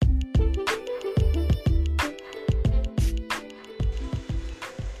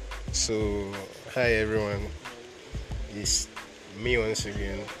So, hi everyone, it's me once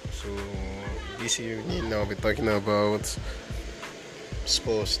again. So, this evening I'll be talking about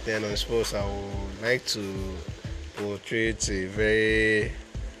sports. Then, on sports, I would like to portray a very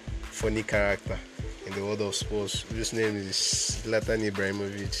funny character in the world of sports. His name is Zlatan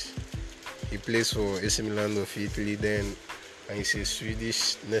Ibrahimovic. He plays for AC Milan of Italy, and he's a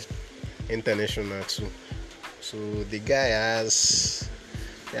Swedish international too. So, the guy has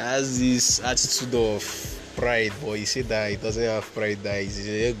this attitude of pride, but he said that he doesn't have pride, that he's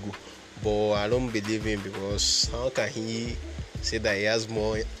ego. But I don't believe him, because how can he say that he has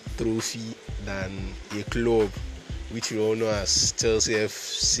more trophy than a club which we all know as Chelsea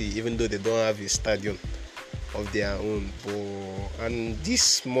FC, even though they don't have a stadium of their own? And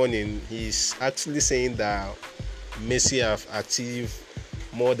this morning he's actually saying that Messi have achieved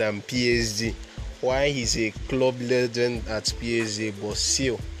more than PSG. Why he's a club legend at PSG, but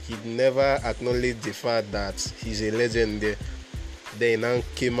still he never acknowledged the fact that he's a legend there. Then he now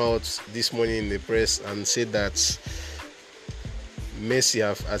came out this morning in the press and said that Messi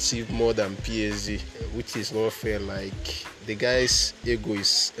have achieved more than PSG, which is not fair. Like, the guy's ego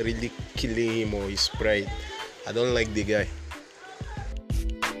is really killing him, or his pride. I don't like the guy.